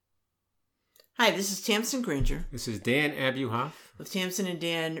Hi, this is Tamsin Granger. This is Dan Abuhoff. With Tamsin and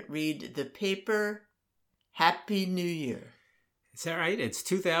Dan read the paper. Happy New Year. Is that right? It's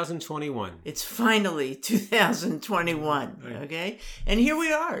 2021. It's finally 2021, okay? And here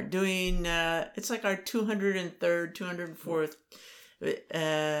we are doing, it's like our 203rd,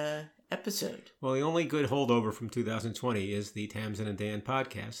 204th episode. Well, the only good holdover from 2020 is the Tamsin and Dan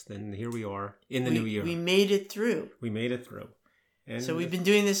podcast, and here we are in the new year. We made it through. And so we've been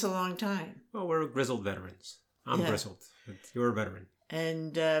doing this a long time. Well, we're grizzled veterans. I'm grizzled. You're a veteran.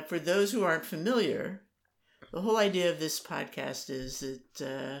 And for those who aren't familiar, the whole idea of this podcast is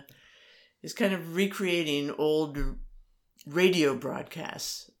it is kind of recreating old radio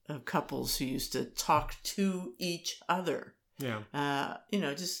broadcasts of couples who used to talk to each other. Yeah.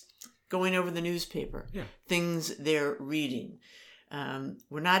 Just going over the newspaper. Yeah. Things they're reading.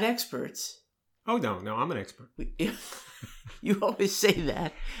 We're not experts. Oh, no, I'm an expert. You always say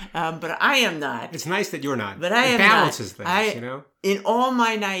that, but I am not. It's nice that you're not. But I am balances not. Things, you know? In all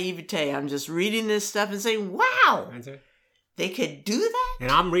my naivete, I'm just reading this stuff and saying, wow, they could do that?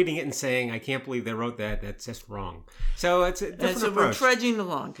 And I'm reading it and saying, I can't believe they wrote that. That's just wrong. So it's a different approach. We're trudging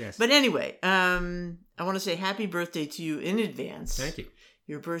along. Yes. But anyway, I want to say happy birthday to you in advance. Thank you.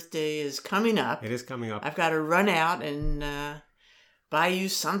 Your birthday is coming up. It is coming up. I've got to run out and buy you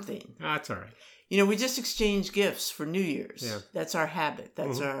something. That's all right. We just exchange gifts for New Year's. Yeah. That's our habit.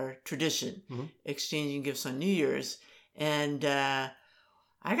 That's our tradition, exchanging gifts on New Year's. And I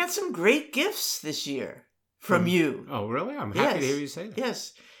got some great gifts this year from you. Oh, really? I'm happy to hear you say that.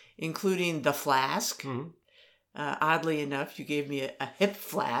 Yes, including the flask. Mm-hmm. Oddly enough, you gave me a hip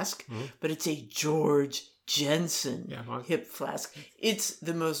flask, but it's a George Jensen hip flask. It's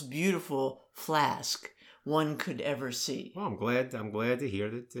the most beautiful flask one could ever see. Well, I'm glad to hear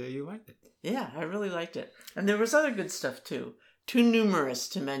that you liked it. Yeah, I really liked it. And there was other good stuff, too. Too numerous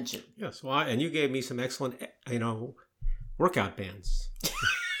to mention. Yes, well, and you gave me some excellent, workout bands.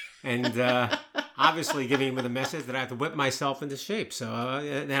 And obviously giving me the message that I have to whip myself into shape. So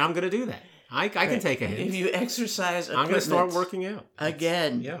and I'm going to do that. I can take a hint. If you exercise I'm going to start working out.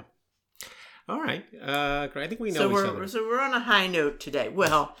 Again. Yeah. All right. Great. I think we know each other. So we're on a high note today.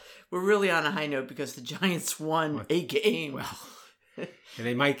 Well, we're really on a high note because the Giants won a game. Well, and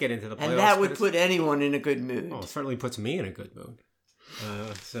they might get into the playoffs. And that would put anyone in a good mood. Well, it certainly puts me in a good mood.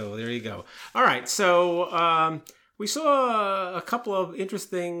 So there you go. All right. So we saw a couple of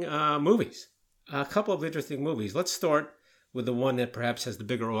interesting movies. Let's start with the one that perhaps has the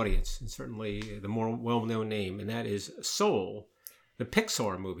bigger audience and certainly the more well-known name, and that is Soul, the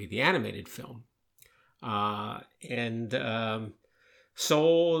Pixar movie, the animated film.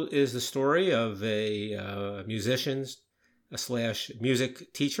 Soul is the story of a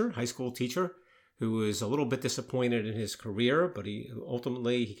musician/music teacher, high school teacher, who is a little bit disappointed in his career, but he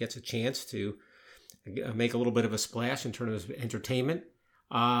gets a chance to make a little bit of a splash in terms of entertainment.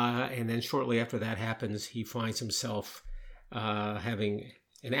 And then shortly after that happens, he finds himself having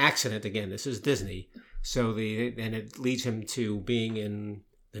an accident again. This is Disney. And it leads him to being in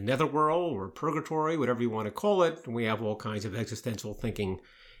the netherworld or purgatory, whatever you want to call it. And we have all kinds of existential thinking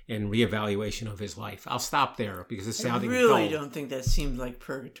and reevaluation of his life. I'll stop there because it's sounding dull. I really don't think that seemed like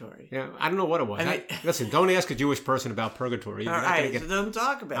purgatory. Yeah, I don't know what it was. Listen, don't ask a Jewish person about purgatory. All right, so don't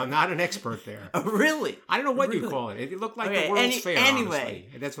talk about it. I'm not an expert there. Oh, really? I don't know what you call it. It looked like the World's Fair, anyway,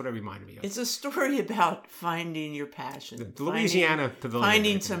 honestly. That's what it reminded me of. It's a story about finding your passion. The Louisiana Pavilion.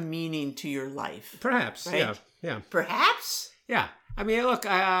 Finding some meaning to your life. Perhaps, right? Yeah. Perhaps? Yeah. I mean, look,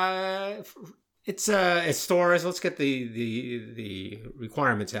 it stars. Let's get the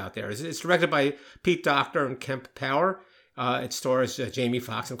requirements out there. It's directed by Pete Docter and Kemp Power. It stars Jamie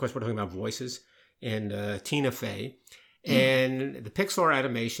Foxx, and of course, we're talking about voices, and Tina Fey. And the Pixar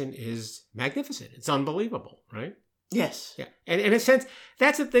animation is magnificent. It's unbelievable, right? Yes. Yeah. And in a sense,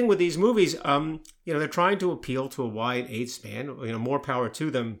 that's the thing with these movies. They're trying to appeal to a wide age span. More power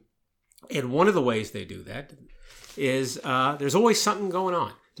to them. And one of the ways they do that is there's always something going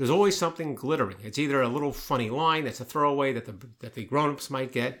on. There's always something glittering. It's either a little funny line that's a throwaway that the grown-ups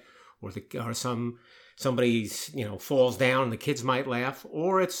might get, or somebody falls down and the kids might laugh,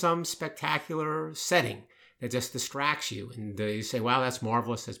 or it's some spectacular setting that just distracts you, and you say, "Wow, that's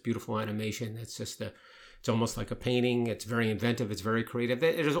marvelous! That's beautiful animation. That's just it's almost like a painting. It's very inventive. It's very creative.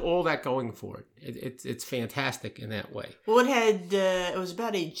 There's all that going for it. It's fantastic in that way." Well, it was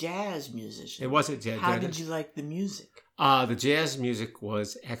about a jazz musician. It was a jazz. How did you like the music? The jazz music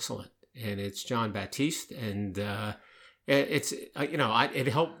was excellent, and it's John Batiste, and it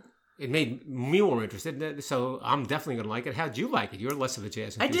helped. It made me more interested, so I'm definitely going to like it. How'd you like it? You're less of a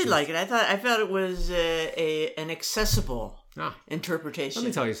jazz enthusiast. I did like it. I felt it was an accessible interpretation. Let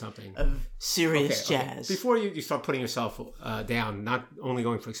me tell you something. Of serious jazz. Before you start putting yourself down, not only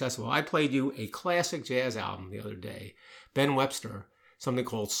going for accessible, I played you a classic jazz album the other day. Ben Webster, something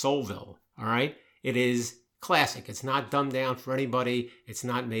called Soulville. All right? It is classic. It's not dumbed down for anybody. It's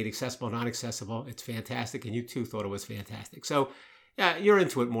not made accessible, not accessible. It's fantastic, and you too thought it was fantastic. So, yeah, you're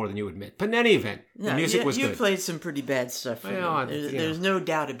into it more than you admit. But in any event, the music was good. You played some pretty bad stuff for me. There's no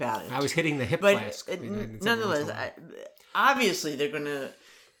doubt about it. I was hitting the hip flask. Nonetheless, obviously they're going to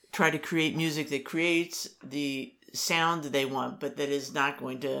try to create music that creates the sound that they want, but that is not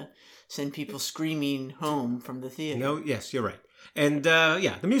going to send people screaming home from the theater. No, yes, you're right. And,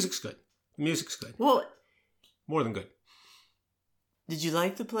 the music's good. The music's good. Well, more than good. Did you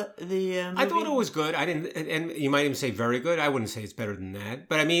like the movie? I thought it was good. I didn't, and you might even say very good. I wouldn't say it's better than that.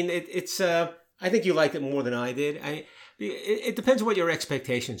 But I mean, it's. I think you liked it more than I did. It depends what your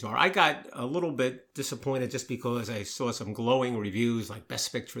expectations are. I got a little bit disappointed just because I saw some glowing reviews like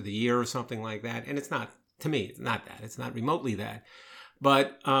Best Picture of the Year or something like that, and it's not, to me, it's not that. It's not remotely that.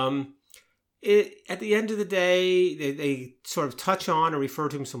 But at the end of the day, they sort of touch on or refer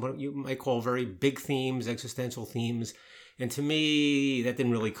to some what you might call very big themes, existential themes. And to me, that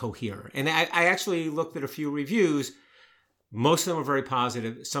didn't really cohere. And I actually looked at a few reviews. Most of them were very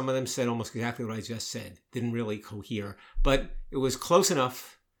positive. Some of them said almost exactly what I just said. Didn't really cohere. But it was close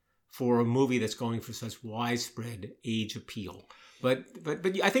enough for a movie that's going for such widespread age appeal. But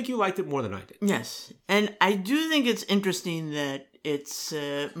I think you liked it more than I did. Yes. And I do think it's interesting that it's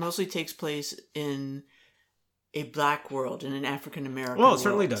mostly takes place in a black world, in an African American world. Well, it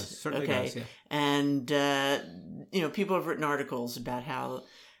certainly does. Certainly does, yeah. And, people have written articles about how,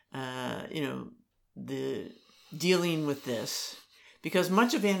 the dealing with this, because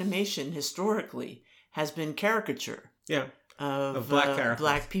much of animation historically has been caricature. Yeah. Of black characters.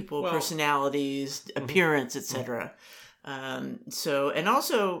 Black people, personalities, appearance, etc. And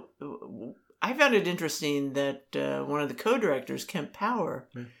also, I found it interesting that one of the co-directors, Kemp Power,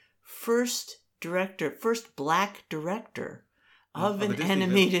 first black director of an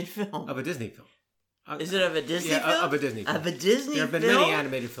animated film. Of a Disney film. Is it of a Disney film? Of a Disney film. Of a Disney film? There have been many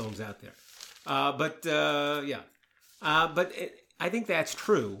animated films out there. But I think that's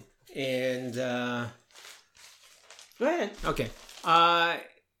true. And... Go ahead. Okay.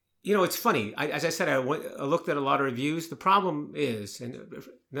 It's funny. As I said, I looked at a lot of reviews. The problem is, and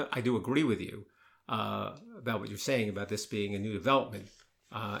I do agree with you about what you're saying about this being a new development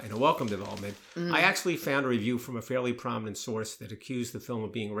and a welcome development. I actually found a review from a fairly prominent source that accused the film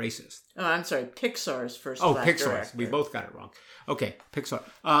of being racist. Oh, I'm sorry. Pixar's first black Pixar's. director. We both got it wrong. Okay, Pixar.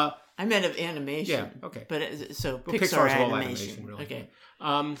 I meant of animation. Yeah, okay. But Pixar's animation. Really. Okay.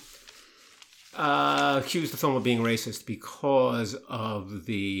 Accused the film of being racist because of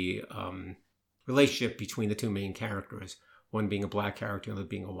the relationship between the two main characters, one being a black character, the other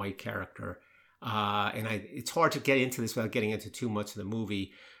being a white character. It's hard to get into this without getting into too much of the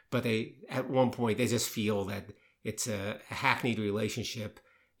movie, but at one point they just feel that it's a hackneyed relationship,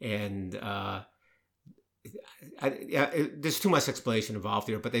 and there's too much explanation involved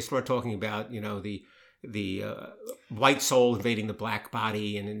here. But they start talking about the white soul invading the black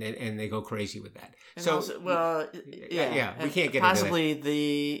body, and they go crazy with that. And so, also, we can't get possibly into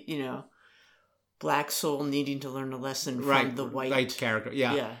the black soul needing to learn a lesson from the white character.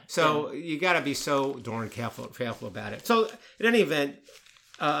 Yeah. So you got to be so darn careful about it. So in any event,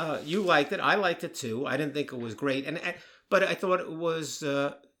 you liked it. I liked it too. I didn't think it was great, but I thought it was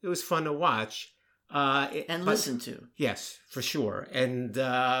fun to watch. Listen to. Yes, for sure. And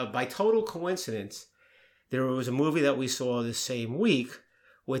by total coincidence, there was a movie that we saw the same week,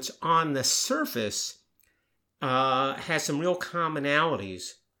 which on the surface has some real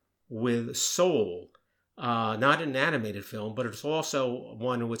commonalities with Soul. Not an animated film, but it's also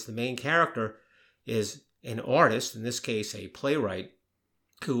one in which the main character is an artist, in this case a playwright,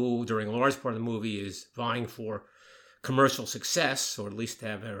 who during a large part of the movie is vying for commercial success, or at least to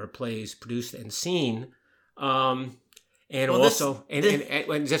have her plays produced and seen. And just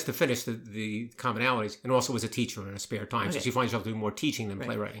to finish the commonalities, and also was a teacher in her spare time. Okay. So she finds herself doing more teaching than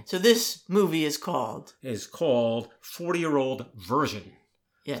playwriting. So this movie is called 40-Year-Old Version.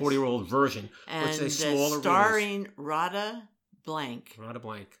 Yes. 40-Year-Old Version. And which is a smaller starring Radha Blank. Radha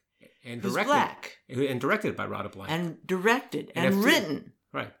Blank. And who's black. And directed by Radha Blank. And directed and written.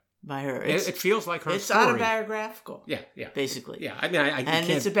 Right. By her. It feels like her story. It's autobiographical. Yeah. Basically. Yeah. I mean, and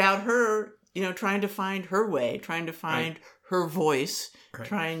it's about her, trying to find her way, trying to find her voice,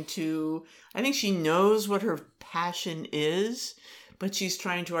 trying to, I think she knows what her passion is, but she's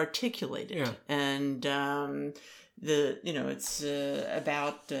trying to articulate it. Yeah. And, it's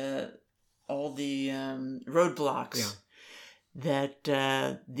about all the roadblocks that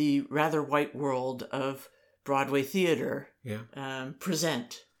the rather white world of Broadway theater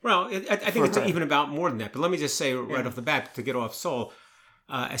present. Well, I think it's her. even about more than that. But let me just say right off the bat, to get off Soul,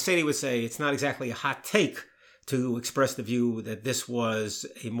 as Sadie would say, it's not exactly a hot take to express the view that this was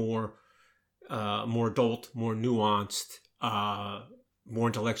a more adult, more nuanced, more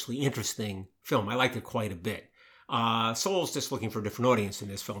intellectually interesting film. I liked it quite a bit. Soul's just looking for a different audience in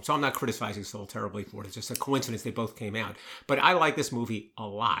this film, so I'm not criticizing Soul terribly for it. It's just a coincidence they both came out. But I like this movie a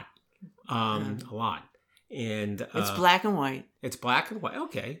lot, a lot. And it's black and white. It's black and white.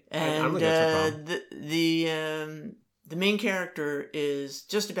 Okay, and I don't think that's a problem. The main character is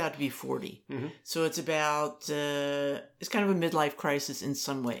just about to be 40, so it's about it's kind of a midlife crisis in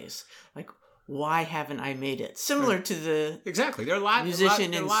some ways. Like, why haven't I made it? Similar to the exactly. There are a lot of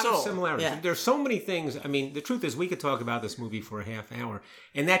similarities. Yeah. There's so many things. I mean, the truth is, we could talk about this movie for a half hour,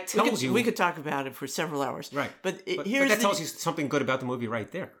 and that tells you we could talk about it for several hours. Right, but that tells you something good about the movie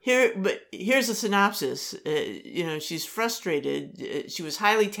right there. Here's a synopsis. She's frustrated. She was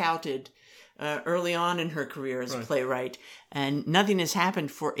highly touted early on in her career as a playwright, and nothing has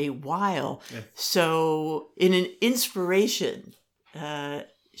happened for a while. Yeah. So, in an inspiration,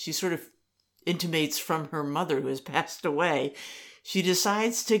 she sort of intimates from her mother, who has passed away, she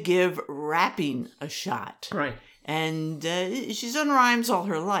decides to give rapping a shot. Right. And she's done rhymes all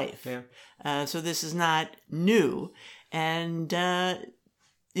her life. Yeah. So this is not new. And,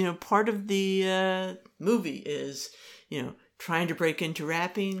 part of the movie is, trying to break into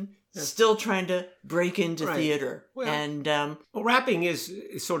rapping, still trying to break into theater. Well, and rapping is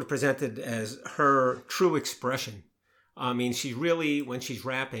sort of presented as her true expression. I mean, she's really, when she's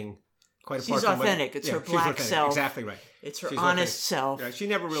rapping, quite apart she's from authentic. It's her black self. Exactly right. It's her honest self. Yeah, she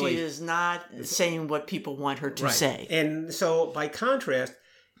never really. She is not saying what people want her to say. And so, by contrast,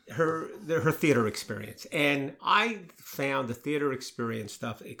 her theater experience, and I found the theater experience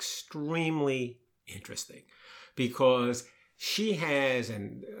stuff extremely interesting, because she has,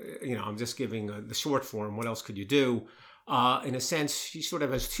 and I'm just giving the short form. What else could you do? In a sense, she sort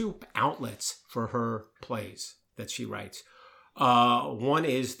of has two outlets for her plays that she writes. One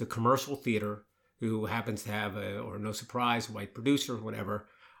is the commercial theater, who happens to have or no surprise, white producer, whatever.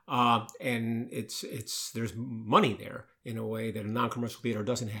 And there's money there in a way that a non-commercial theater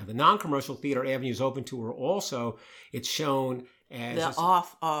doesn't have. The non-commercial theater avenue is open to her also. It's shown as the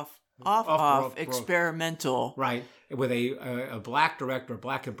off experimental. Right. With a black director, a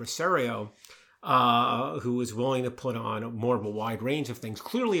black impresario, who is willing to put on more of a wide range of things,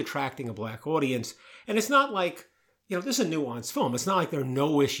 clearly attracting a black audience. And it's not like, this is a nuanced film. It's not like there are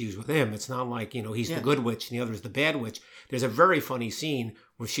no issues with him. It's not like, he's the good witch and the other is the bad witch. There's a very funny scene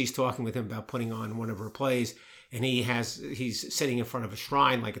where she's talking with him about putting on one of her plays, and he's sitting in front of a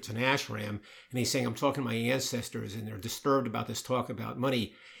shrine like it's an ashram, and he's saying, I'm talking to my ancestors, and they're disturbed about this talk about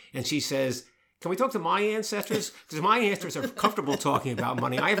money. And she says, can we talk to my ancestors? Because my ancestors are comfortable talking about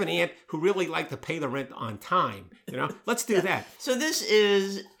money. I have an aunt who really liked to pay the rent on time. Let's do that. So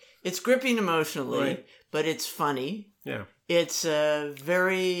it's gripping emotionally, right, but it's funny. Yeah. It's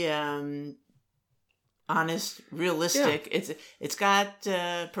very honest, realistic. Yeah. It's got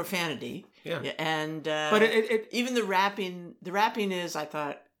profanity. Yeah. And but even the rapping is, I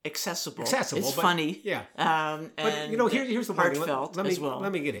thought, accessible. It's but, funny. Yeah. But here's the heartfelt let me, as well.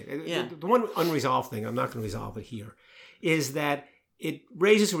 Let me get it. Yeah. The one unresolved thing, I'm not going to resolve it here, is that it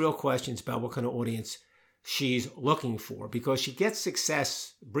raises real questions about what kind of audience she's looking for, because she gets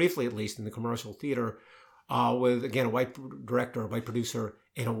success, briefly at least, in the commercial theater with, again, a white director, a white producer,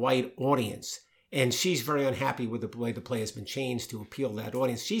 and a white audience. And she's very unhappy with the way the play has been changed to appeal to that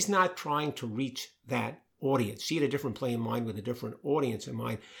audience. She's not trying to reach that audience. She had a different play in mind with a different audience in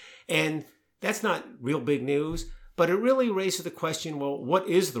mind. And that's not real big news, but it really raises the question, well, what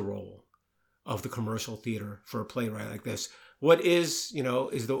is the role of the commercial theater for a playwright like this? What is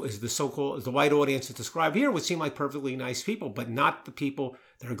the white audience that's described here would seem like perfectly nice people, but not the people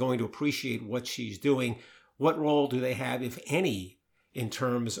that are going to appreciate what she's doing. What role do they have, if any, in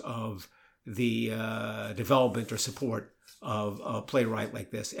terms of the development or support of a playwright like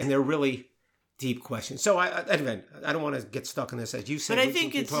this? And they're really deep questions. So I don't want to get stuck in this. As you said, but I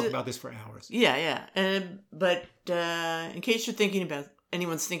think we can talk about this for hours. Yeah. But in case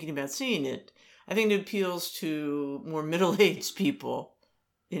anyone's thinking about seeing it, I think it appeals to more middle-aged people,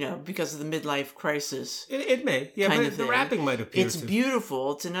 because of the midlife crisis. It may. Yeah, but the rapping might appeal It's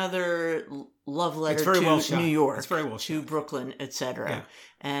beautiful. It's another love letter It's very to well shot. New York, It's very well to shot. Brooklyn, etc. Yeah.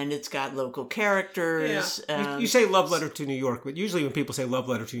 And it's got local characters. You say love letter to New York, but usually when people say love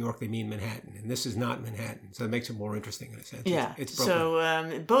letter to New York, they mean Manhattan, and this is not Manhattan, so it makes it more interesting in a sense. Yeah, it's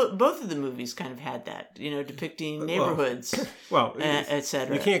Brooklyn. So both of the movies kind of had that, depicting neighborhoods,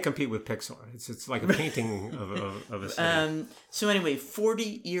 etc. You can't compete with Pixar. It's like a painting of a city. So anyway,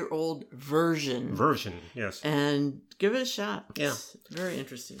 40-year-old version, yes, and give it a shot. Yeah, it's very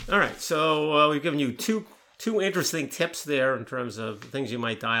interesting. All right, so we've given you two interesting tips there in terms of things you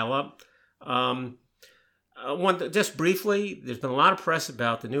might dial up. Just briefly, there's been a lot of press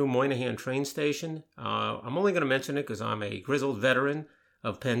about the new Moynihan train station. I'm only going to mention it because I'm a grizzled veteran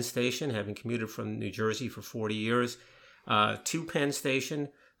of Penn Station, having commuted from New Jersey for 40 years to Penn Station.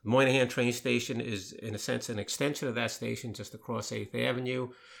 Moynihan train station is, in a sense, an extension of that station just across 8th Avenue.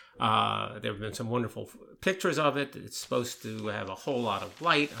 There have been some wonderful pictures of it. It's supposed to have a whole lot of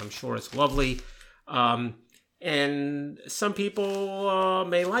light. I'm sure it's lovely. And some people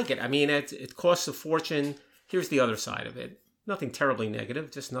may like it. I mean, it costs a fortune. Here's the other side of it. Nothing terribly negative,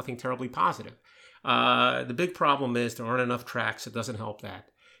 just nothing terribly positive. The big problem is there aren't enough tracks. It doesn't help that.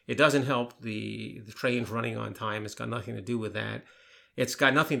 It doesn't help the trains running on time. It's got nothing to do with that. It's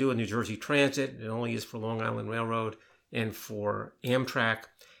got nothing to do with New Jersey Transit. It only is for Long Island Railroad and for Amtrak.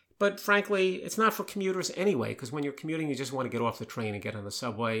 But frankly, it's not for commuters anyway, because when you're commuting, you just want to get off the train and get on the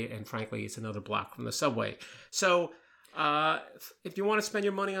subway. And frankly, it's another block from the subway. So if you want to spend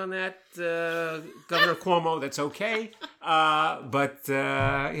your money on that, Governor Cuomo, that's okay. But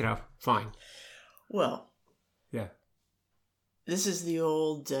fine. Well, yeah. This is the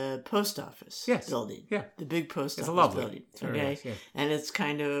old post office building. Yeah. The big post office lovely. building. It's very nice, yeah. And it's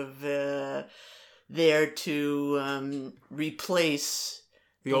kind of there to replace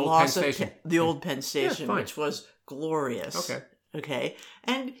the old Penn Station. The old Penn Station, which was glorious. Okay.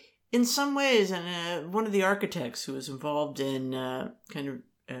 And in some ways, and one of the architects who was involved in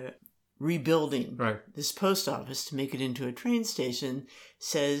rebuilding this post office to make it into a train station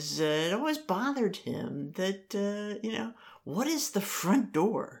says it always bothered him that, what is the front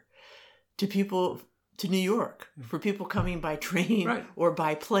door to New York for people coming by train or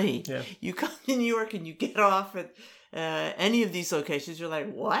by plane? Yeah. You come to New York and you get off at any of these locations, you're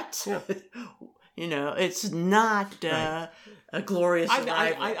like, what? Yeah. It's not a glorious arrival.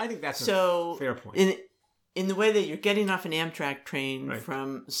 I think that's a fair point. In the way that you're getting off an Amtrak train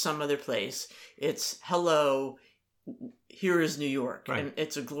from some other place, it's, hello, here is New York. And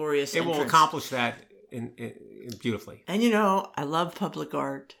it's a glorious entrance. Will accomplish that in beautifully. And, I love public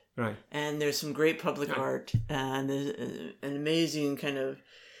art. Right. And there's some great public art. And there's an amazing kind of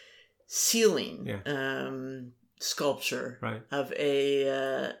ceiling sculpture of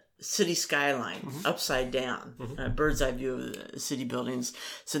a city skyline upside down, bird's eye view of the city buildings.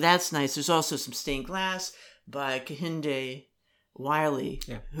 So that's nice. There's also some stained glass by Kehinde Wiley,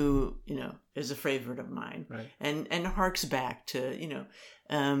 who is a favorite of mine, and harks back to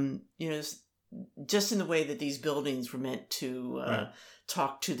just in the way that these buildings were meant to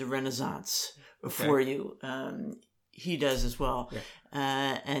talk to the Renaissance for you. He does as well,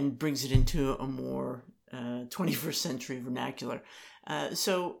 and brings it into a more 21st century vernacular. I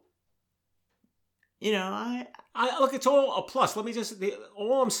look, it's all a plus. Let me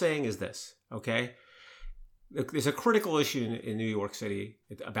all I'm saying is this, okay? There's a critical issue in New York City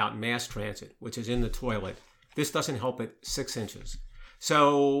about mass transit, which is in the toilet. This doesn't help it 6 inches.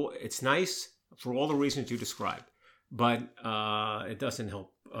 So it's nice for all the reasons you described, but it doesn't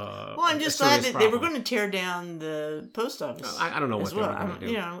help. I'm just glad that they were going to tear down the post office. I don't know what they're going to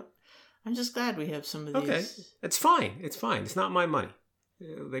do. I'm just glad we have some of these. Okay, it's fine. It's not my money.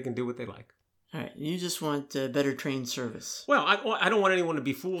 They can do what they like. All right, you just want better train service. Well, I don't want anyone to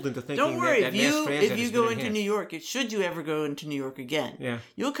be fooled into thinking don't worry, that mass transit if you go into New York, should you ever go into New York again,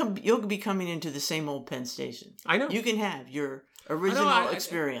 you'll be coming into the same old Penn Station. I know. You can have your original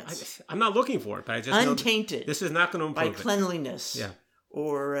experience. I'm not looking for it, but I just untainted. Know this is not going to improve by cleanliness. Yeah.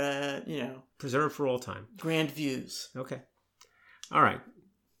 Or preserved for all time. Grand views. Okay. All right.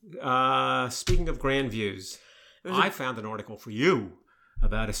 Speaking of grand views, I found an article for you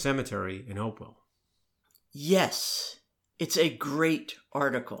about a cemetery in Hopewell. Yes, it's a great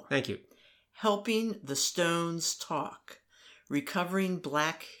article. Thank you. Helping the Stones Talk, Recovering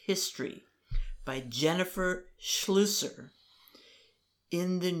Black History by Jennifer Schlusser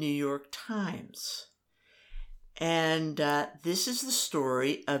in the New York Times. And this is the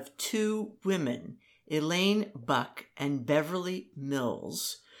story of two women, Elaine Buck and Beverly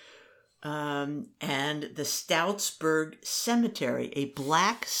Mills, and the Stoutsburg Cemetery, a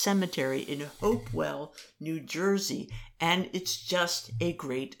black cemetery in Hopewell, New Jersey. And it's just a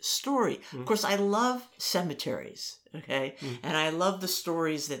great story. Of course, I love cemeteries, okay? And I love the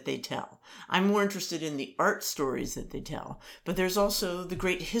stories that they tell. I'm more interested in the art stories that they tell. But there's also the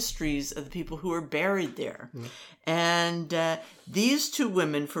great histories of the people who are buried there. And these two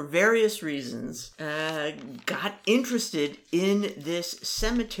women, for various reasons, got interested in this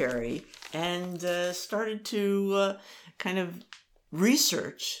cemetery and started to kind of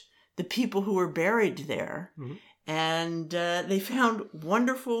research the people who were buried there. And they found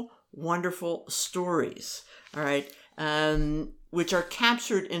wonderful, wonderful stories, all right, which are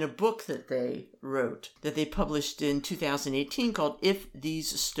captured in a book that they wrote, that they published in 2018 called If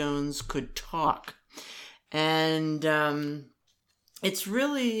These Stones Could Talk. And it's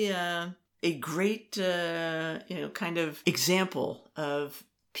really a great, kind of example of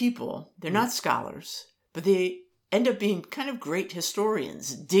people. They're not scholars, but they end up being kind of great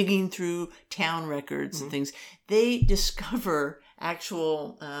historians, digging through town records and things. They discover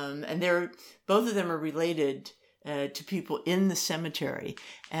actual, and both of them are related to people in the cemetery,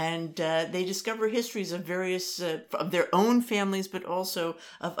 and they discover histories of various of their own families, but also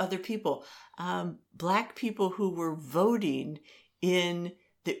of other people, Black people who were voting in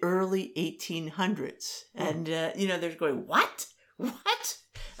the early 1800s, and they're going, what?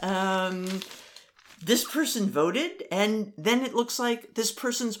 This person voted, and then it looks like this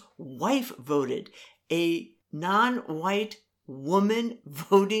person's wife voted. A non-white woman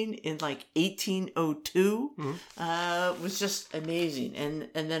voting in like 1802 was just amazing.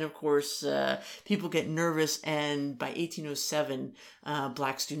 And then, of course, people get nervous, and by 1807,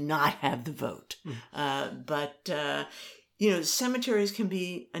 Blacks do not have the vote. But cemeteries can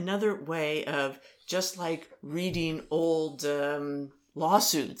be another way of, just like reading old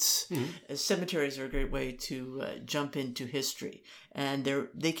lawsuits. Cemeteries are a great way to jump into history, and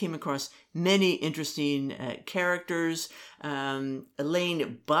they came across many interesting characters.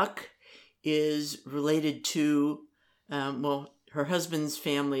 Elaine Buck is related to, her husband's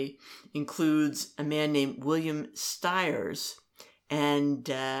family includes a man named William Stiers, and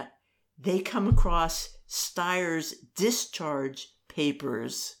they come across Stiers' discharge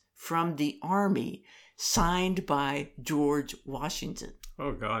papers from the Army, signed by George Washington.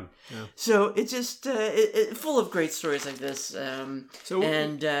 Oh, God. Yeah. So it's just full of great stories like this. I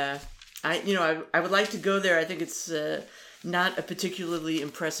would like to go there. I think it's not a particularly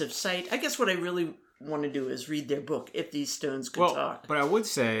impressive site. I guess what I really want to do is read their book, If These Stones Could Talk. But I would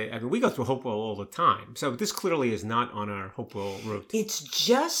say, we go through Hopewell all the time. So this clearly is not on our Hopewell route. It's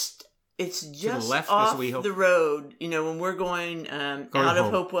just left, off the road, when we're going out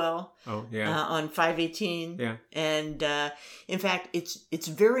of Hopewell. Oh, yeah. On 518. Yeah. And in fact, it's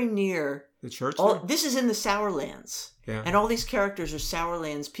very near the church. This is in the Sourlands. Yeah. And all these characters are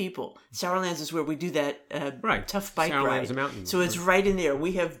Sourlands people. Sourlands is where we do that tough bike ride. Sourlands mountain. So it's right in there.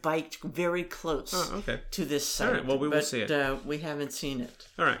 We have biked very close to this site. All right. Well, we will see it. We haven't seen it.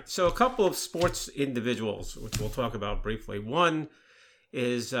 All right. So a couple of sports individuals, which we'll talk about briefly. One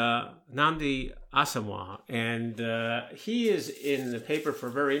is Nnamdi Asomugha, and he is in the paper for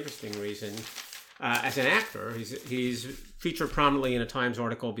a very interesting reason. As an actor, he's featured prominently in a Times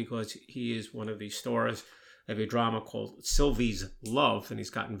article because he is one of the stars of a drama called Sylvie's Love, and he's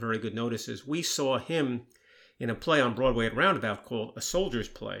gotten very good notices. We saw him in a play on Broadway at Roundabout called A Soldier's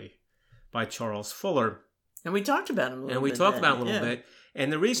Play by Charles Fuller. And we talked about him a little bit. And we talked about him a little bit.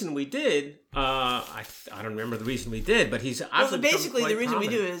 And the reason we did, I don't remember the reason we did, but he's obviously basically the reason we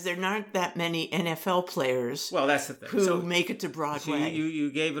do is there aren't that many NFL players. Well, that's the thing. Who make it to Broadway. So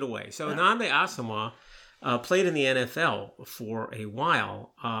you gave it away. So Nnamdi Asomugha played in the NFL for a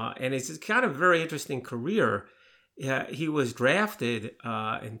while, and it's kind of very interesting career. He was drafted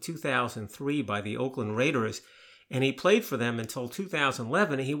in 2003 by the Oakland Raiders, and he played for them until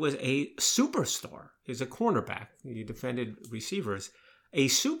 2011. He was a superstar. He was a cornerback. He defended receivers. A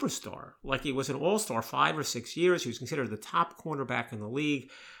superstar, like he was an all-star 5 or 6 years. He was considered the top cornerback in the league.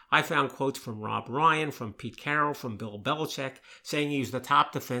 I found quotes from Rob Ryan, from Pete Carroll, from Bill Belichick, saying he was the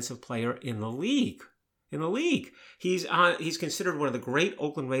top defensive player in the league. He's considered one of the great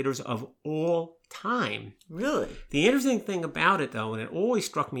Oakland Raiders of all time. Really? The interesting thing about it, though, and it always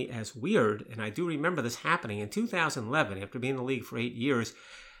struck me as weird, and I do remember this happening, in 2011, after being in the league for 8 years,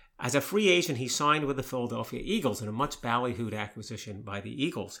 as a free agent, he signed with the Philadelphia Eagles in a much ballyhooed acquisition by the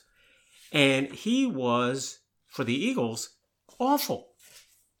Eagles. And he was, for the Eagles, awful.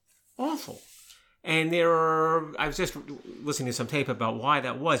 And I was just listening to some tape about why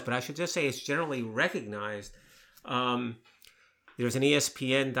that was, but I should just say it's generally recognized. The There's an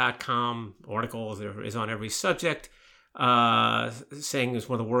ESPN.com article, there is on every subject, saying it's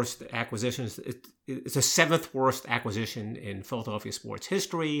one of the worst acquisitions. It's the seventh worst acquisition in Philadelphia sports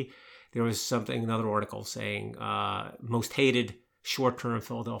history. There was another article saying most hated short-term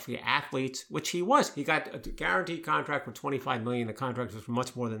Philadelphia athletes, which he was. He got a guaranteed contract for $25 million. The contract was for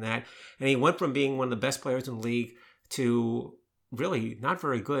much more than that. And he went from being one of the best players in the league to really not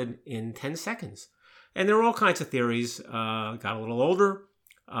very good in 10 seconds. And there were all kinds of theories. Got a little older.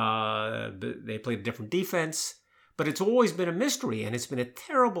 They played a different defense. But it's always been a mystery, and it's been a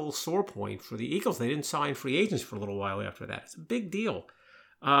terrible sore point for the Eagles. They didn't sign free agents for a little while after that. It's a big deal.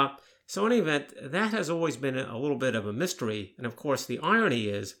 So in any event, that has always been a little bit of a mystery. And of course, the irony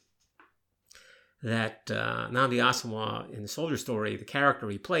is that Nnamdi Asomugha in the Soldier Story, the character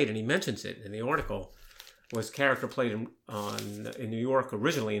he played, and he mentions it in the article, was a character played in New York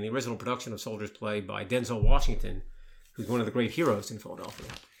originally, in the original production of Soldier's Play by Denzel Washington, who's one of the great heroes in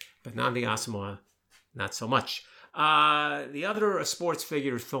Philadelphia. But Nnamdi Asomugha, not so much. The other sports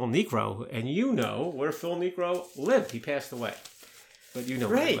figure is Phil Niekro, and you know where Phil Niekro lived. He passed away. But you know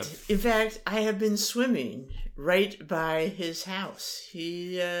where he lived. In fact, I have been swimming right by his house.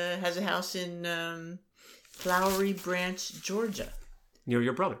 He has a house in Flowery Branch, Georgia. Near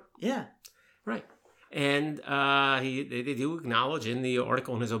your brother. Yeah. Right. And they do acknowledge in the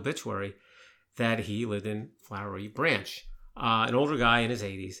article in his obituary that he lived in Flowery Branch. An older guy in his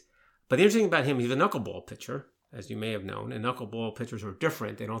 80s. But the interesting thing about him, he's a knuckleball pitcher, as you may have known. And knuckleball pitchers are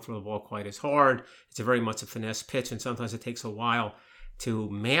different. They don't throw the ball quite as hard. It's very much a finesse pitch, and sometimes it takes a while to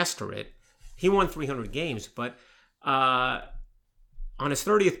master it. He won 300 games, but on his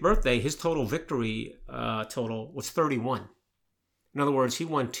 30th birthday, his total victory total was 31. In other words, he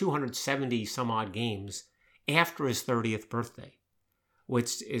won 270 some odd games after his 30th birthday,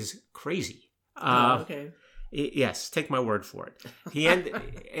 which is crazy. Okay. Yes, take my word for it. He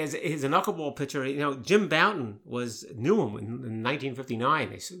as a knuckleball pitcher. You know, Jim Bouton knew him in 1959.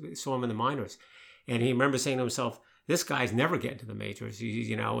 They saw him in the minors, and he remembers saying to himself, "This guy's never getting to the majors."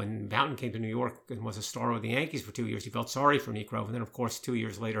 And Bouton came to New York and was a star with the Yankees for 2 years. He felt sorry for Niekro, and then of course 2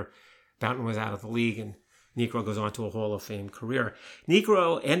 years later, Bouton was out of the league, and Niekro goes on to a Hall of Fame career.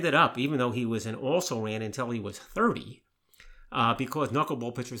 Niekro ended up, even though he was also ran until he was 30, because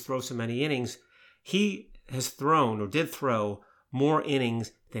knuckleball pitchers throw so many innings. He has thrown, or did throw, more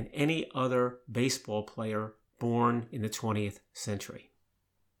innings than any other baseball player born in the 20th century.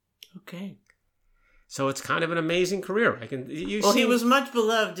 Okay. So it's kind of an amazing career. He was much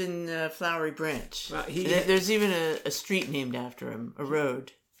beloved in Flowery Branch. There's even a street named after him, a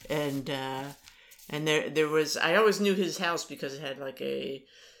road, and there was. I always knew his house because it had like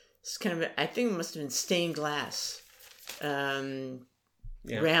it's kind of I think it must have been stained glass.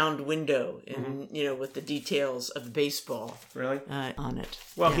 Round window, and with the details of baseball on it.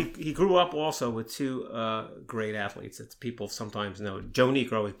 Well, yeah. He grew up also with two great athletes that people sometimes know. Joe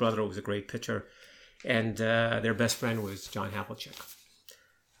Niekro, his brother, was a great pitcher, and their best friend was John Havlicek,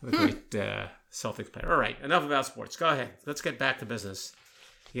 a great Celtics player. All right, enough about sports. Go ahead. Let's get back to business.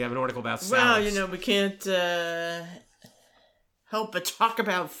 You have an article about salads. Well, we can't help but talk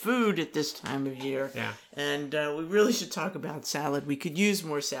about food at this time of year. Yeah. And we really should talk about salad. We could use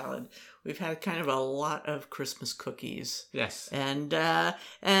more salad. We've had kind of a lot of Christmas cookies. Yes. And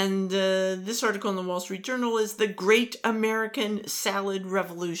this article in the Wall Street Journal is The Great American Salad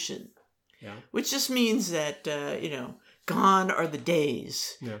Revolution. Yeah. Which just means that, gone are the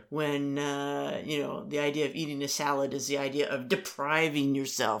days when, the idea of eating a salad is the idea of depriving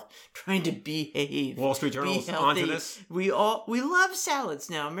yourself, trying to behave. Wall Street Journal's onto this. We love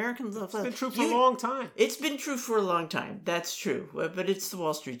salads now. Americans love salads. It's been true for a long time. It's been true for a long time. That's true. But it's the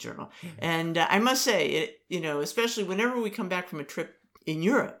Wall Street Journal. And I must say, especially whenever we come back from a trip in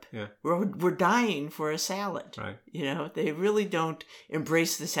Europe, we're dying for a salad. Right. They really don't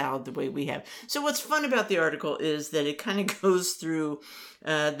embrace the salad the way we have. So what's fun about the article is that it kind of goes through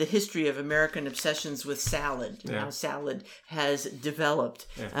the history of American obsessions with salad, and how salad has developed,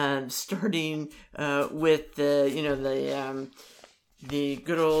 starting with the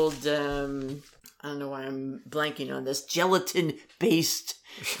good old I don't know why I'm blanking on this, gelatin-based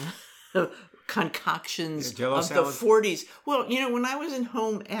concoctions of the 40s. Well, when I was in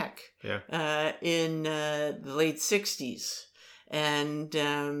home ec in the late 60s, and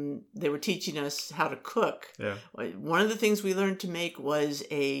they were teaching us how to cook. Yeah. One of the things we learned to make was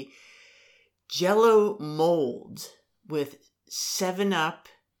a Jell-O mold with 7-Up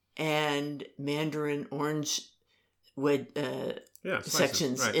and mandarin orange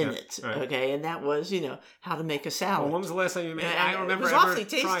sections right, in yeah, it. right. Okay, and that was how to make a salad. Well, when was the last time you made it? I don't remember. It was awfully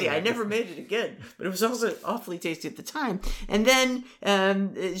tasty. I never made it again, but it was also awfully tasty at the time. And then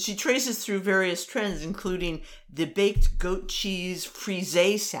she traces through various trends, including the baked goat cheese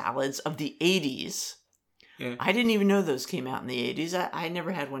frisée salads of the 80s. Yeah. I didn't even know those came out in the 80s. I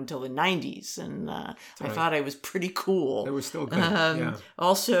never had one until the 90s, and I thought I was pretty cool. They were still good. Yeah.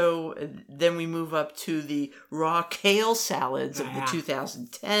 Also, then we move up to the raw kale salads of the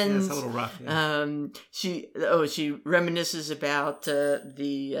 2010s. Yeah, it's a little rough. Yeah. She reminisces about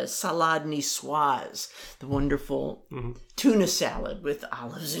the salade niçoise, the wonderful tuna salad with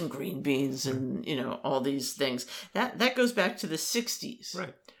olives and green beans and all these things. That goes back to the 60s.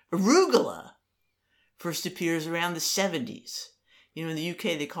 Right. Arugula first appears around the 70s. In the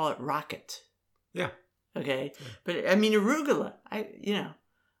UK they call it rocket. Yeah. Okay. Yeah. But I mean arugula, I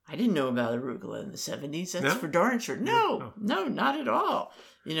didn't know about arugula in the 70s. That's for darn sure. No, not at all.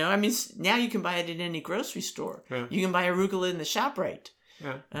 I mean now you can buy it in any grocery store. Yeah. You can buy arugula in the ShopRite.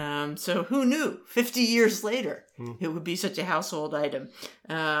 Yeah. So who knew? 50 years later, it would be such a household item.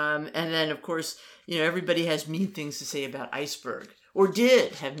 And then of course, everybody has mean things to say about iceberg. Or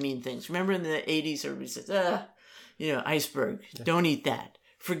did have mean things. Remember in the 80s, everybody says, iceberg. Don't eat that.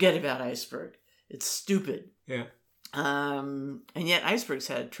 Forget about iceberg. It's stupid. Yeah. And yet icebergs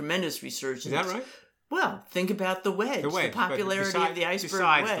had tremendous resurgence. Is that right? Well, think about the wedge. The popularity of the iceberg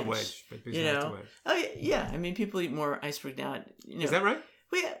wedge. The wedge. The wedge. Oh, yeah. I mean, people eat more iceberg now. Is that right?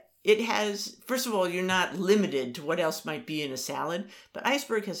 Well, yeah. It has, first of all, you're not limited to what else might be in a salad, but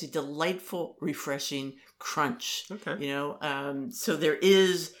iceberg has a delightful, refreshing crunch. Okay. So there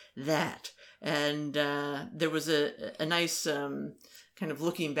is that. And there was a nice kind of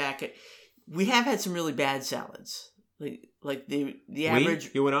looking back at, we have had some really bad salads. Like the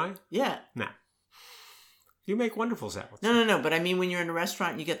average. You and I? Yeah. No. You make wonderful salads. No. But I mean, when you're in a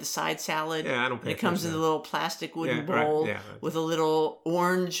restaurant and you get the side salad. Yeah, I don't pay it comes in a little plastic wooden bowl with a little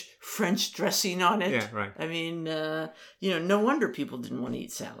orange French dressing on it. Yeah, right. I mean, no wonder people didn't want to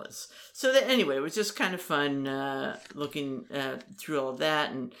eat salads. So anyway, it was just kind of fun looking through all of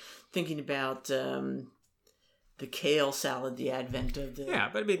that and thinking about the kale salad, the advent of the. Yeah,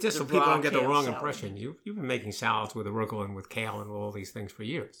 but I mean, just so people don't get the wrong impression, you've been making salads with arugula and with kale and all these things for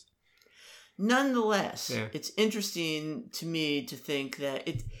years. Nonetheless, it's interesting to me to think that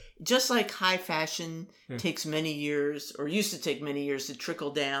it, just like high fashion takes many years, or used to take many years to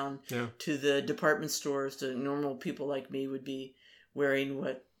trickle down to the department stores, to normal people like me would be wearing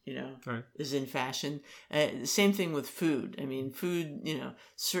what, is in fashion. Same thing with food. I mean, food,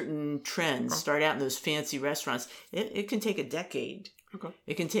 certain trends start out in those fancy restaurants. It can take a decade. Okay.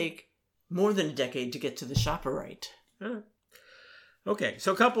 It can take more than a decade to get to the ShopRite. Okay,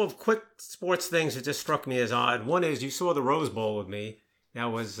 so a couple of quick sports things that just struck me as odd. One is you saw the Rose Bowl with me.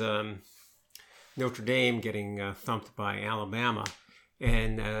 That was Notre Dame getting thumped by Alabama.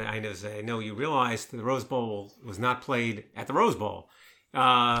 And I know you realized the Rose Bowl was not played at the Rose Bowl.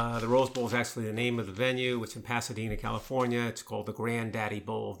 The Rose Bowl is actually the name of the venue. It's in Pasadena, California. It's called the Granddaddy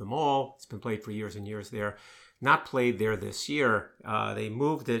Bowl of them all. It's been played for years and years there. Not played there this year. They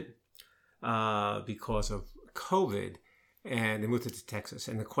moved it because of COVID. And they moved it to Texas.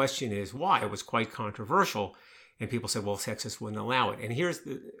 And the question is why? It was quite controversial. And people said, well, Texas wouldn't allow it. And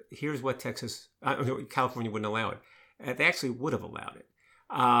here's what California wouldn't allow it. They actually would have allowed it.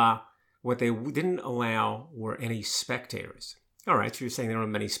 What they didn't allow were any spectators. All right, so you're saying there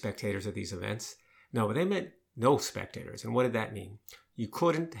aren't many spectators at these events? No, but they meant no spectators. And what did that mean? You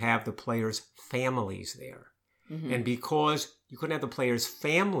couldn't have the players' families there. Mm-hmm. And because you couldn't have the players'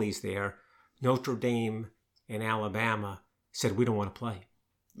 families there, Notre Dame and Alabama said, we don't want to play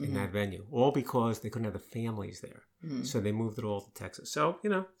in that venue. All because they couldn't have the families there. Mm-hmm. So they moved it all to Texas. So,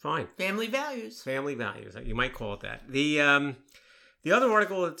 fine. Family values. Family values. You might call it that. The other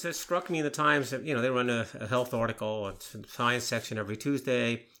article that just struck me in the Times, they run a health article, it's in the science section every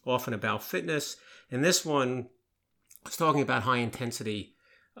Tuesday, often about fitness. And this one was talking about high-intensity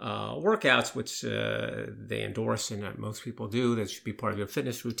workouts, which they endorse and most people do. That should be part of your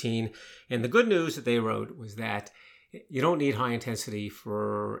fitness routine. And the good news that they wrote was that you don't need high intensity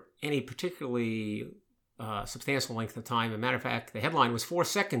for any particularly substantial length of time. As a matter of fact, the headline was 4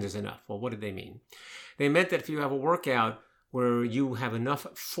 seconds is enough. Well, what did they mean? They meant that if you have a workout where you have enough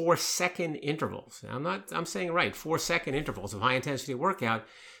 4-second intervals, I'm saying right, 4-second intervals of high intensity workout,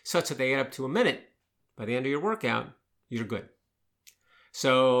 such that they add up to a minute, by the end of your workout, you're good.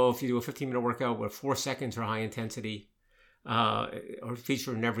 So if you do a 15-minute workout where 4 seconds are high intensity or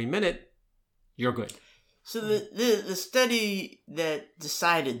featured in every minute, you're good. So the study that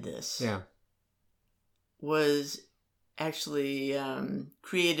decided this was actually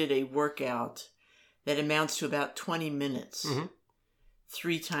created a workout that amounts to about 20 minutes,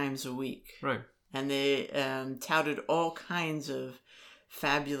 3 times a week. Right. And they touted all kinds of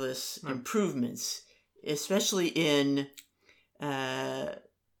fabulous improvements, especially in, they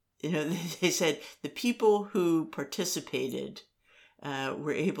said the people who participated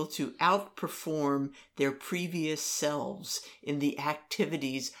were able to outperform their previous selves in the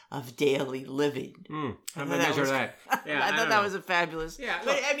activities of daily living. How do I measure that? Yeah, I thought that was a fabulous. Yeah,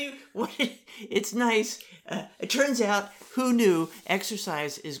 but I mean, it's nice. It turns out, who knew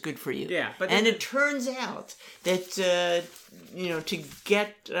exercise is good for you? Yeah, and it turns out that to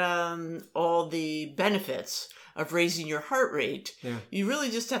get all the benefits of raising your heart rate, you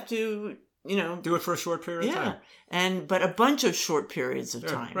really just have to. Do it for a short period of time. But a bunch of short periods of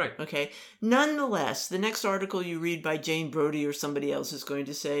time. Right. Okay. Nonetheless, the next article you read by Jane Brody or somebody else is going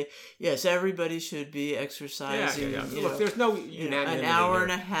to say, yes, everybody should be exercising. Look, there's no unanimity an hour here.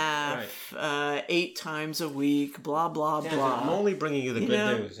 and a half, 8 times a week, blah, blah, Yeah, blah. I'm only bringing you the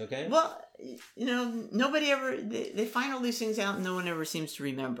good news, okay? Well, nobody ever, they find all these things out and no one ever seems to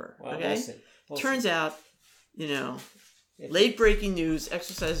remember. Well, okay? listen. Turns out, late breaking news,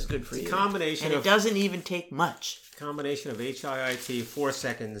 exercise is good for you. Combination and it doesn't even take much. Combination of HIIT, 4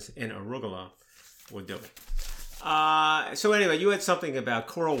 seconds, and arugula would do it. So anyway, you had something about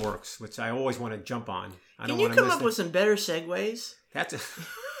CoralWorks, which I always want to jump on. Can you come up with some better segues? That's a...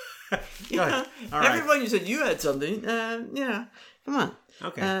 All right. Everyone, you said you had something. Come on.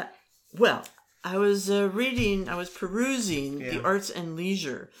 Okay. Well, I was perusing the arts and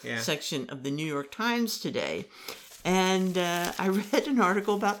leisure section of the New York Times today, and I read an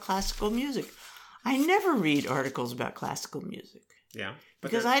article about classical music. I never read articles about classical music. Yeah.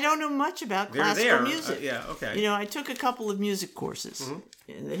 Because I don't know much about classical music. Okay. I took a couple of music courses.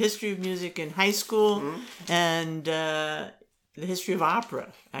 The history of music in high school and the history of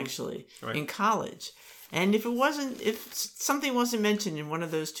opera, actually, in college. And if something wasn't mentioned in one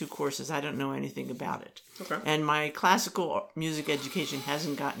of those 2 courses, I don't know anything about it. Okay. And my classical music education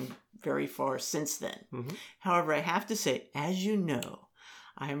hasn't gotten very far since then. However, I have to say, as you know,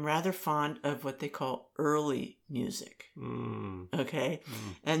 I am rather fond of what they call early music. Okay?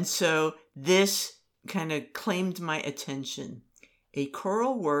 And so this kind of claimed my attention. A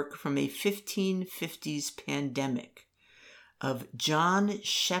choral work from a 1550s pandemic of John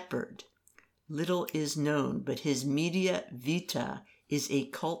Shepherd. Little is known, but his Media Vita is a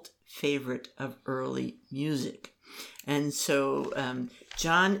cult favorite of early music. And so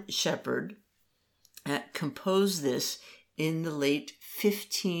John Shepherd composed this in the late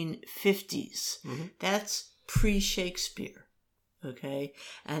 1550s. That's pre-Shakespeare. Okay?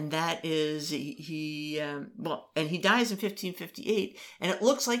 And that is, and he dies in 1558, and it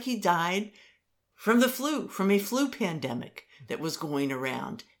looks like he died from a flu pandemic that was going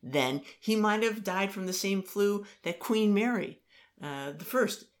around then. He might have died from the same flu that Queen Mary the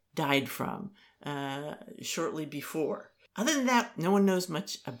First died from shortly before. Other than that, no one knows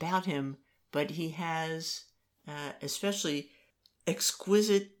much about him, but he has especially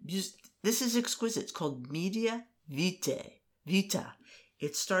exquisite music. This is exquisite. It's called Media Vita.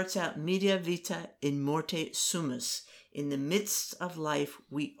 It starts out, Media Vita in morte sumus. In the midst of life,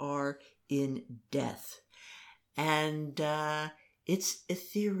 we are in death. And it's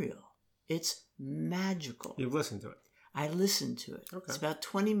ethereal. It's magical. You've listened to it. I listened to it. Okay. It's about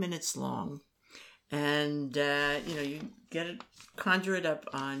 20 minutes long. And, you get it, conjure it up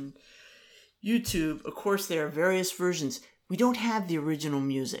on YouTube. Of course, there are various versions. We don't have the original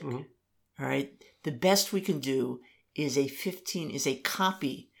music. All right. The best we can do is a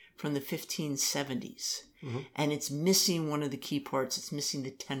copy from the 1570s. And it's missing one of the key parts. It's missing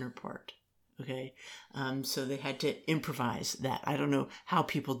the tenor part. Okay. So they had to improvise that. I don't know how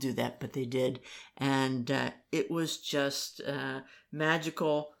people do that, but they did. And it was just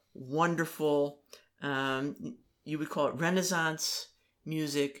magical, wonderful. You would call it Renaissance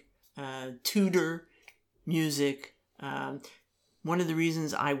music, Tudor music. One of the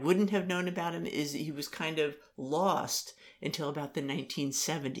reasons I wouldn't have known about him is he was kind of lost until about the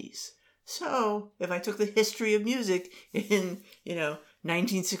 1970s. So if I took the history of music in,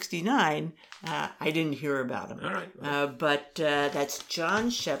 1969, I didn't hear about him. All right. But that's John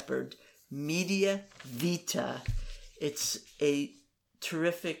Shepherd, Media Vita. It's a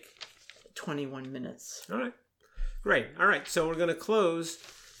terrific 21 minutes. All right. Great. All right. So we're going to close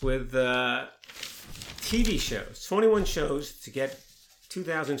with TV shows. 21 shows to get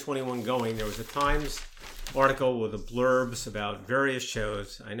 2021 going. There was a Times article with the blurbs about various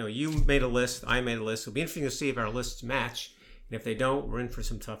shows. I know you made a list. I made a list. It'll be interesting to see if our lists match. And if they don't, we're in for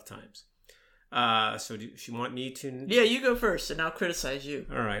some tough times. So do you want me to? Yeah, you go first, and I'll criticize you.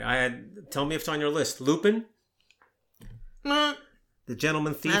 All right. Tell me if it's on your list. Lupin, Mm, the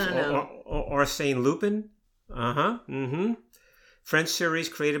Gentleman Thief, I don't know. or Arsène Lupin. Mm-hmm. French series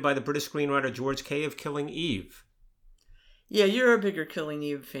created by the British screenwriter George Kay of Killing Eve. Yeah, you're a bigger Killing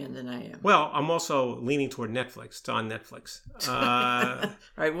Eve fan than I am. Well, I'm also leaning toward Netflix. It's on Netflix. All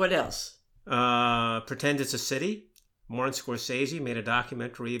right, what else? Pretend It's a City. Martin Scorsese made a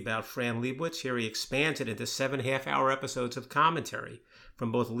documentary about Fran Lebowitz. Here he expands it into 7 half-hour episodes of commentary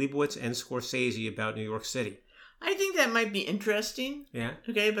from both Lebowitz and Scorsese about New York City. I think that might be interesting. Yeah.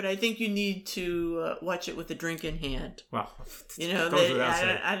 Okay, but I think you need to watch it with a drink in hand. Well, You know, goes without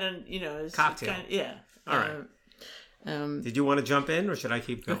saying. I don't. You know, it's Cocktail. Kind of, yeah. All right. Did you want to jump in, or should I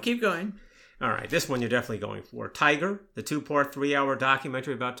keep going? Keep going. All right, this one you're definitely going for. Tiger, the 2-part, 3-hour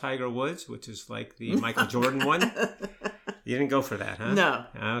documentary about Tiger Woods, which is like the Michael Jordan one. You didn't go for that, huh? No.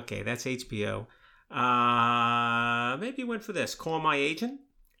 Okay, that's HBO. Maybe you went for this. Call My Agent,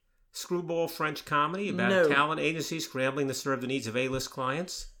 screwball French comedy about a talent agency scrambling to serve the needs of A-list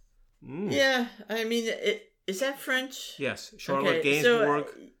clients. Yeah, I mean, is that French? Yes, Charlotte Gainsbourg,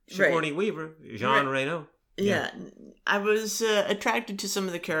 Sigourney Weaver, Jean Reno. Yeah, I was attracted to some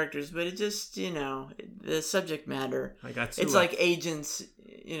of the characters, but it just, the subject matter. I got two. It's like agents,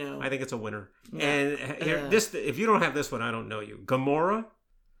 I think it's a winner. Yeah. And here, if you don't have this one, I don't know you. Gomorrah,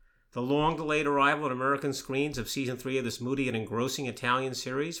 the long-delayed arrival at American screens of season 3 of this moody and engrossing Italian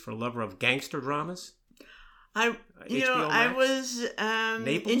series for a lover of gangster dramas. I was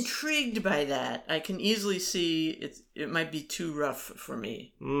Naples? intrigued by that. I can easily see it might be too rough for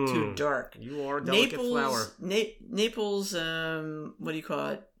me, too dark. You are a delicate flower. Naples, what do you call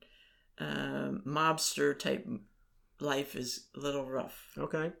it? Mobster type life is a little rough.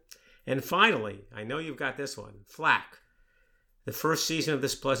 Okay. And finally, I know you've got this one, Flack. The first season of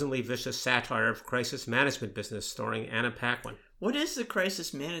this pleasantly vicious satire of crisis management business starring Anna Paquin. What is the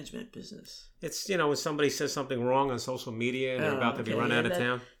crisis management business? It's, when somebody says something wrong on social media and they're about to be run out of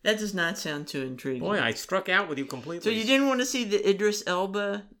town. That does not sound too intriguing. Boy, I struck out with you completely. So you didn't want to see the Idris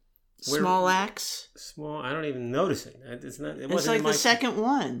Elba Small Axe? Small, I don't even notice it. It's like the second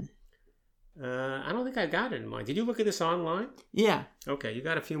one. I don't think I got it in mind. Did you look at this online? Yeah. Okay, you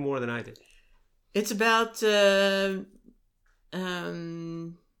got a few more than I did. It's about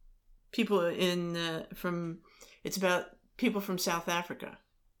people it's about people from South Africa.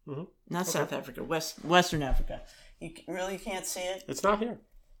 Mm-hmm. Not South Africa, Western Africa. You really can't see it? It's not here.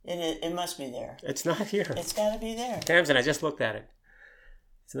 It must be there. It's not here. It's got to be there. Tamsin, I just looked at it.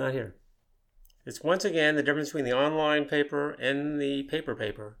 It's not here. It's once again the difference between the online paper and the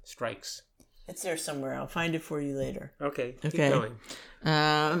paper strikes. It's there somewhere. I'll find it for you later. Okay. Keep going.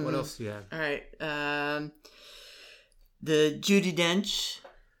 What else do you have? All right. The Judi Dench.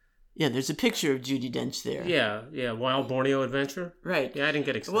 Yeah, there's a picture of Judi Dench there. Yeah. Wild Borneo Adventure. Right. Yeah, I didn't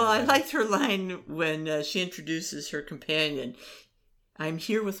get excited. Well, I liked her line when she introduces her companion. I'm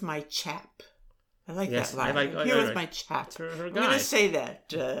here with my chap. I like that line. I'm here with my chap. Her I'm guy. going to say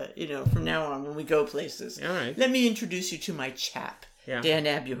that, from now on when we go places. All right. Let me introduce you to my chap, Dan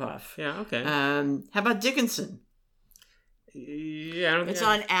Abuhoff. Yeah, okay. How about Dickinson? Yeah, I don't think it's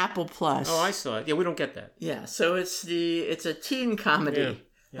on Apple Plus. Oh, I saw it. Yeah, we don't get that. Yeah, so it's a teen comedy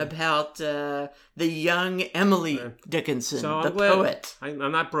about the young Emily Dickinson, the poet.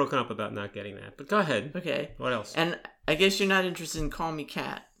 I'm not broken up about not getting that, but go ahead. Okay. What else? And I guess you're not interested in Call Me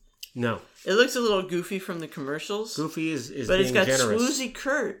Kat. No. It looks a little goofy from the commercials. Goofy is but being generous. But it's got Swoozie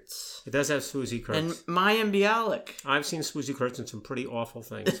Kurtz. It does have Swoozie Kurtz. And Mayim Bialik. I've seen Swoozie Kurtz in some pretty awful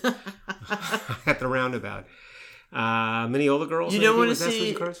things at the roundabout. Mineola Girls. You don't want to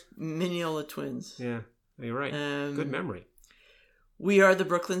see Mineola Twins. Yeah, you're right. Good memory. We Are the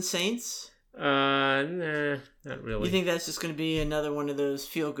Brooklyn Saints. Nah, not really. You think that's just going to be another one of those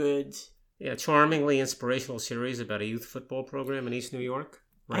feel-good? Yeah, charmingly inspirational series about a youth football program in East New York.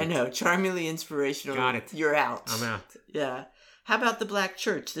 Right. I know, charmingly inspirational. Got it. You're out. I'm out. Yeah. How about The Black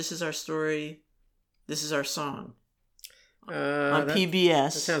Church? This is our story. This is our song. On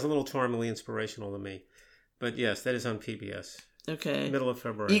PBS. That sounds a little charmingly inspirational to me. But yes, that is on PBS. Okay. Middle of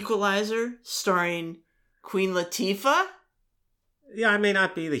February. Equalizer, starring Queen Latifah? Yeah, I may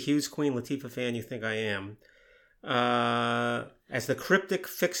not be the huge Queen Latifah fan you think I am. As the cryptic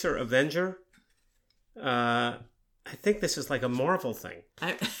fixer Avenger, I think this is like a Marvel thing.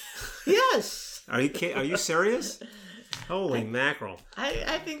 Yes. Are you serious? Holy mackerel!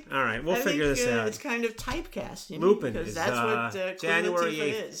 I think. All right, we'll figure this out. It's kind of typecast. Lupin because is that's what January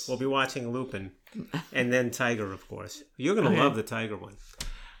 8th. Is. We'll be watching Lupin, and then Tiger, of course. You're going to love the Tiger one.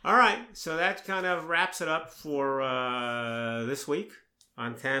 All right, so that kind of wraps it up for this week.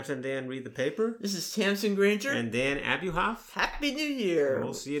 On Tamsin Dan Read the Paper. This is Tamsin Granger. And Dan Abuhoff. Happy New Year. And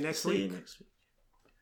we'll see you next week.